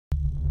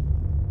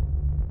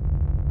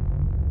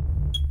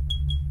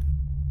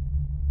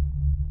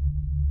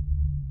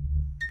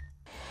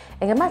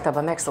Engem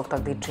általában meg szoktak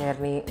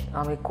dicsérni,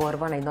 amikor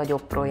van egy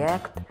nagyobb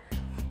projekt,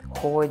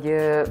 hogy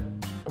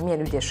milyen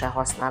ügyesen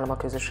használom a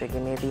közösségi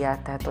médiát,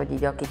 tehát hogy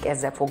így akik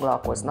ezzel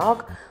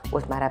foglalkoznak,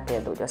 ott már rá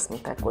például hogy azt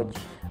mondták, hogy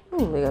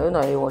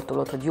nagyon jól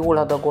tudod, hogy jól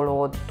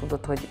adagolod,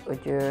 tudod,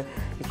 hogy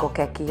mikor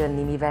kell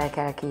kijönni, mivel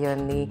kell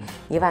kijönni.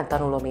 Nyilván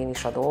tanulom én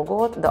is a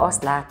dolgot, de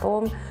azt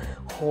látom,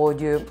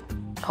 hogy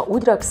ha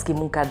úgy raksz ki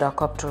munkáddal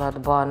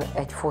kapcsolatban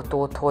egy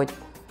fotót, hogy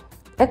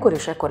ekkor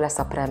és ekkor lesz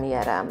a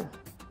premierem,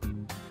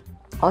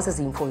 az az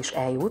info is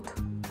eljut,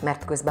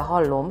 mert közben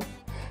hallom,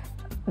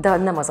 de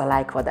nem az a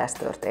like-vadász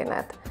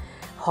történet.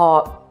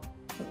 Ha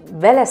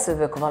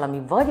beleszövök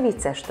valami vagy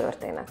vicces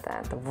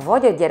történetet,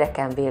 vagy a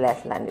gyerekem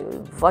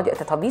véletlenül,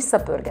 tehát ha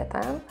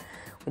visszapörgetem,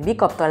 hogy mi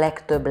kapta a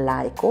legtöbb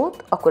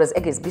lájkot, akkor az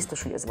egész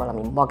biztos, hogy ez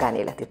valami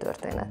magánéleti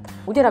történet.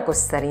 Ugyanakkor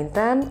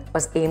szerintem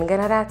az én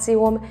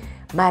generációm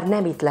már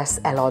nem itt lesz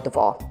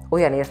eladva,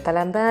 olyan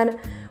értelemben,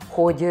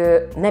 hogy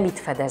nem itt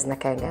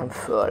fedeznek engem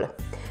föl.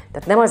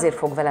 Tehát nem azért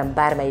fog velem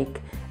bármelyik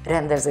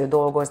rendező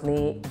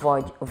dolgozni,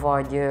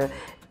 vagy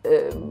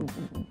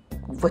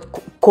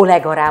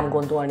kollega rám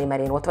gondolni,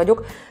 mert én ott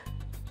vagyok.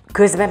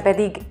 Közben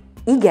pedig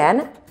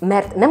igen,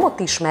 mert nem ott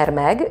ismer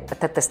meg,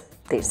 tehát ez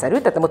tényszerű,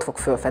 tehát nem ott fog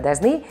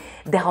felfedezni,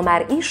 de ha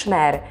már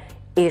ismer,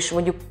 és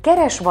mondjuk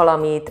keres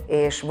valamit,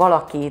 és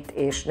valakit,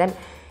 és nem...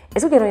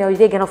 Ez ugyanolyan, hogy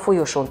régen a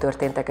folyosón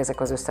történtek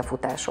ezek az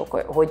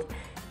összefutások, hogy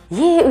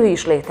jé, ő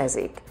is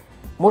létezik.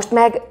 Most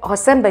meg, ha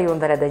szembe jön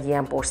veled egy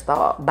ilyen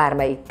poszta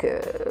bármelyik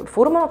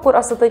fórumon, akkor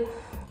azt mondod, hogy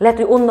lehet,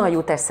 hogy onnan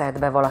jut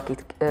eszedbe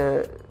valakit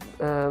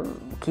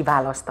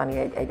kiválasztani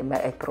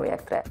egy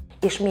projektre.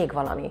 És még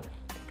valami.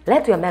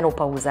 Lehet, hogy a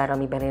menopauzára,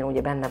 amiben én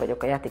ugye benne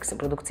vagyok, a játékszín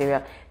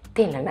produkciója,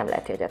 tényleg nem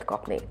lehet jegyet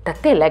kapni. Tehát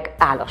tényleg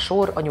áll a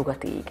sor a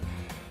nyugatiig.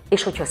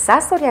 És hogyha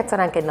 100-szor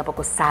játszanánk egy nap,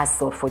 akkor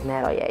 100-szor fogyna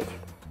el a jegy.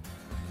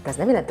 De ez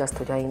nem jelenti azt,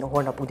 hogy ha én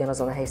holnap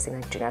ugyanazon a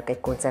helyszínen csinálok egy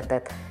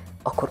koncertet,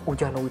 akkor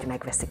ugyanúgy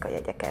megveszik a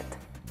jegyeket.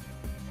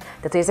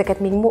 Tehát, hogy ezeket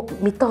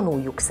mi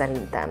tanuljuk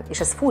szerintem. És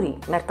ez furi,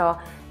 mert az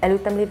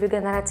előttem lévő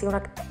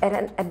generációnak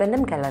ebben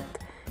nem kellett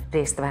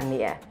részt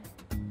vennie.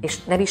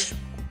 És nem is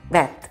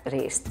vett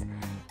részt.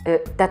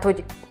 Tehát,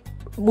 hogy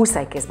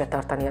muszáj kézbe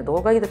tartani a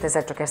dolgaidat,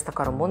 ezzel csak ezt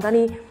akarom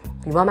mondani,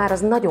 hogy ma már az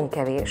nagyon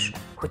kevés,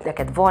 hogy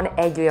neked van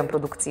egy olyan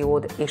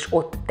produkciód, és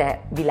ott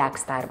te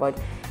világsztár vagy,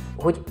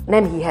 hogy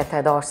nem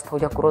hiheted azt,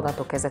 hogy akkor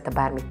onnantól kezdve te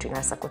bármit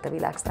csinálsz, akkor te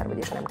világsztár vagy,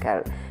 és nem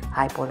kell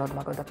hype-olnod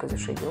magad a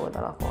közösségi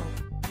oldalakon.